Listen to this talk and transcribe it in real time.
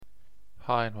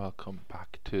Hi and welcome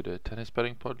back to the Tennis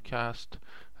Betting Podcast.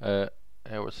 Uh,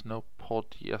 there was no pod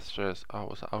yesterday as I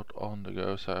was out on the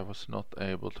go, so I was not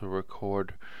able to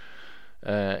record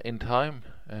in time.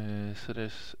 So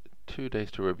there's 2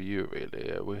 days to review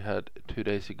really. We had 2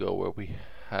 days ago where we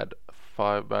had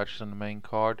 5 matches on the main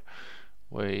card.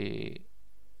 We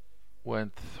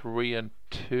went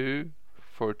 3-2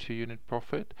 for a 2 unit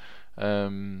profit.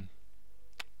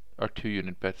 Our 2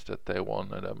 unit bets that they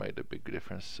won, and that made a big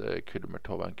difference.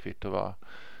 Kudermetova and Kvitova,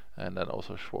 and then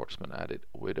also Schwartzman added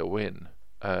with a win.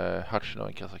 Hachino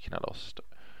and Kasatkina lost.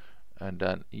 And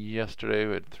then yesterday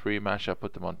we had 3 matches. I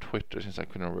put them on Twitter since I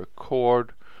couldn't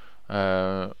record.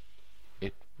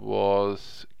 It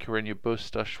was Carreño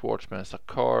Busta, Schwartzman, and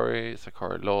Sakkari.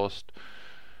 Sakkari lost.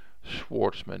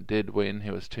 Schwartzman did win.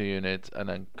 He was 2 units, and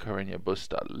then Carreño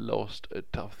Busta lost a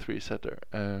tough 3-setter.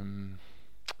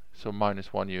 So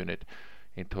minus 1 unit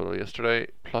in total yesterday,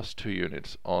 plus 2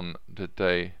 units on the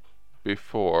day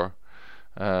before.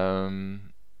 So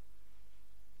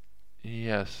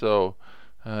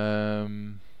let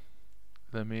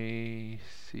me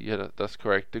see. Yeah, that's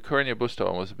correct. The Carreño Busta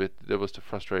one was there was the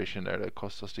frustration there that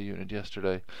cost us the unit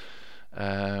yesterday. He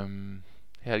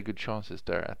had good chances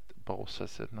there at both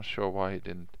sets. I'm not sure why he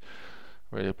didn't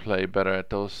really play better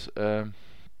at those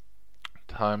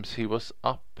times. He was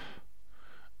up.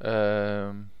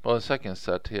 The second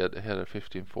set he had a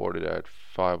 15-40 there at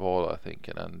 5-all, I think,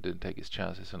 and then didn't take his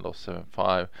chances and lost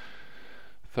 7-5.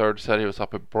 Third set he was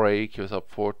up a break. He was up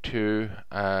 4-2.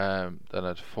 Then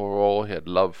at 4-all he had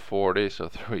love 40, so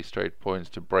 3 straight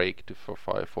points to break for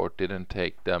 5-4. Didn't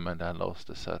take them and then lost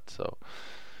the set. So a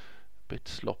bit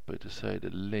sloppy to say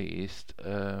the least.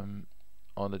 On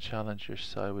the challenger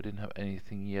side, we didn't have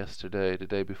anything yesterday. The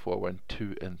day before went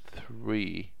 2 and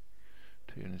 3.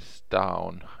 2 units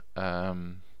down.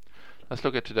 Let's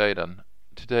look at today then.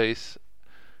 Today's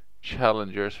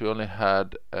challengers, we only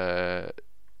had the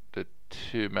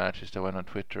 2 matches that went on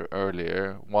Twitter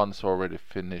earlier. One's already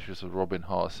finished, which was Robin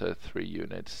Haase at 3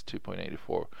 units,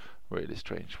 2.84. Really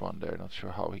strange one there. Not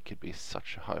sure how he could be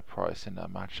such a high price in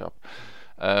that matchup.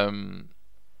 And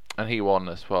he won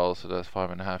as well, so that's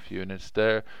 5.5 units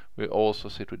there. We also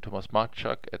sit with Thomas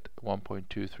Matchak at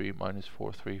 1.23 minus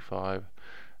 435.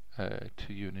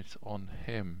 2 units on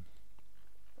him.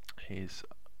 He's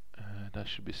that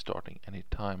should be starting any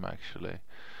time actually.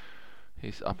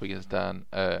 He's up against Dan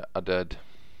Aded.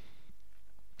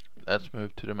 Let's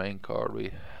move to the main card.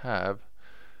 We have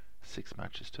 6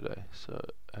 matches today, so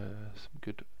some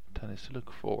good tennis to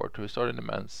look forward to. We start in the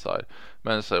men's side.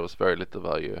 Men's side was very little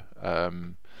value.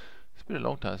 It's been a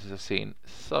long time since I've seen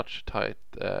such tight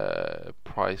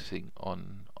pricing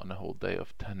on a whole day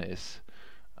of tennis.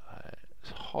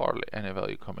 There's hardly any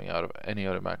value coming out of any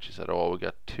other matches at all. We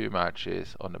got 2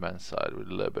 matches on the men's side with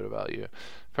a little bit of value.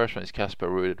 First one is Casper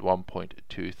Ruud at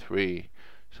 1.23.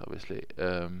 So obviously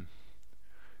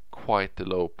quite a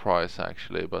low price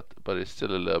actually, but it's still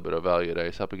a little bit of value there.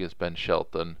 He's up against Ben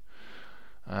Shelton.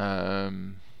 We have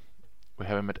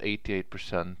him at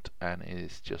 88% and it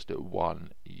is just a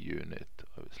 1 unit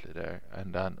obviously there.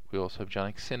 And then we also have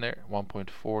Jannik Sinner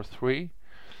 1.43.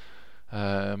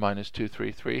 Minus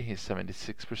 233. He's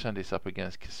 76%. He's up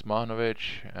against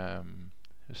Kecmanovic,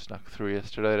 who snuck through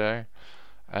yesterday there,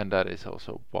 and that is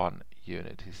also 1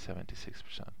 unit. He's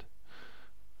 76%.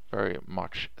 Very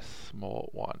much small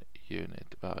 1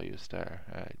 unit values there,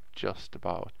 just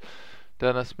about.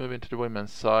 Then let's move into the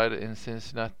women's side in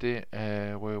Cincinnati,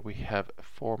 where we have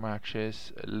 4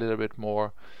 matches, a little bit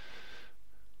more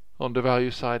on the value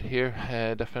side here,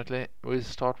 definitely. We'll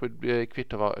start with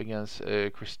Kvitova against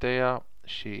Kristea.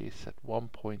 She's at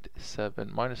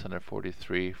 1.7, minus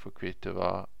 143 for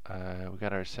Kvitova. We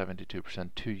got her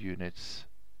 72%, 2 units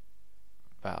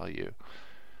value.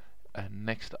 And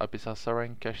next up is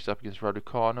Azarenka. She's up against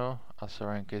Raducanu.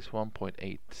 Azarenka is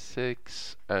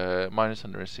 1.86, minus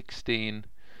 116,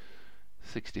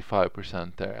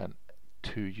 65% there, and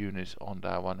 2 units on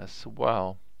that one as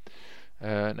well.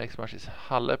 Next match is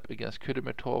Halep against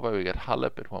Kudermetova. We got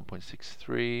Halep at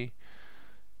 1.63.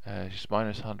 She's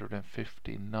minus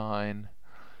 159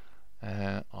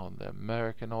 on the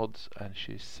American odds, and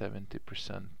she's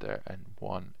 70% there and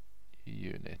 1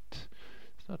 unit.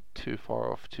 It's not too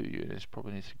far off 2 units.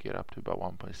 Probably needs to get up to about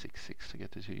 1.66 to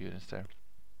get the 2 units there.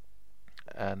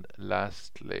 And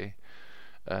lastly,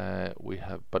 we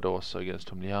have Badosa against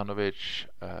Tomljanovic.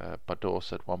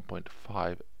 Badosa at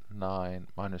 1.59,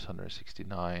 minus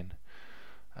 169,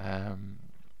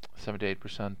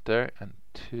 78% there, and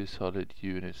 2 solid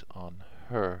units on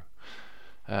her.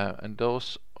 And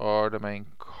those are the main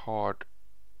card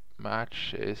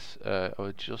matches, I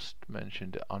would just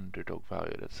mention the underdog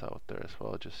value that's out there as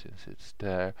well, just since it's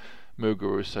there.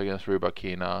 Muguruza against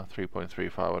Rybakina,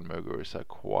 3.35 on Muguruza,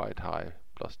 quite high,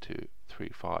 plus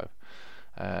 235.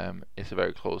 It's a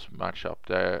very close matchup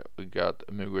there. We got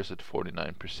Muguruza at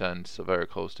 49%, so very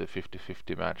close to a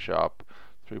 50-50 matchup.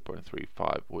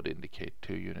 3.35 would indicate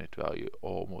 2 unit value,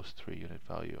 almost 3 unit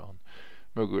value on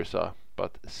Muguruza,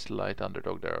 but slight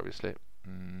underdog there, obviously.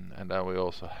 And then we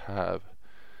also have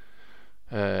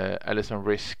Alison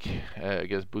Risk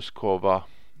against Buskova.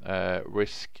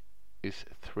 Risk is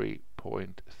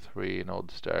 3.3 in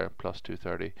odds there, plus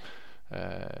 230.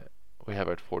 We have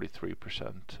at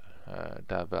 43%.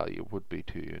 That value would be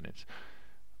 2 units.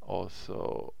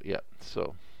 Also, yeah,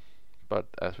 so, but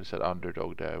as we said,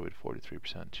 underdog there with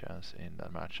 43% chance in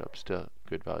that matchup. Still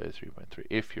good value, 3.3.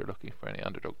 If you're looking for any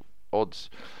underdog odds,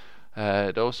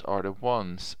 those are the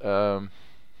ones.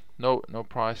 No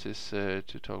prizes to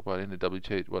talk about in the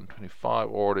WTA 125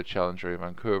 or the Challenger in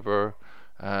Vancouver.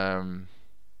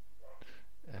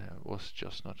 Was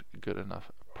just not good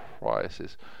enough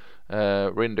prices.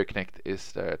 Rinderknecht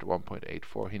is there at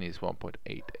 1.84. He needs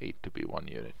 1.88 to be 1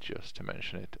 unit, just to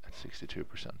mention it, at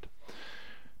 62%.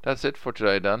 That's it for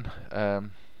today then.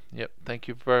 Yep, thank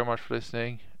you very much for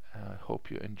listening. I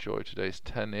hope you enjoyed today's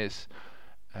tennis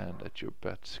and that your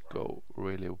bets go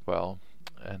really well.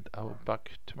 And I will be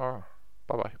back tomorrow.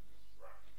 Bye bye.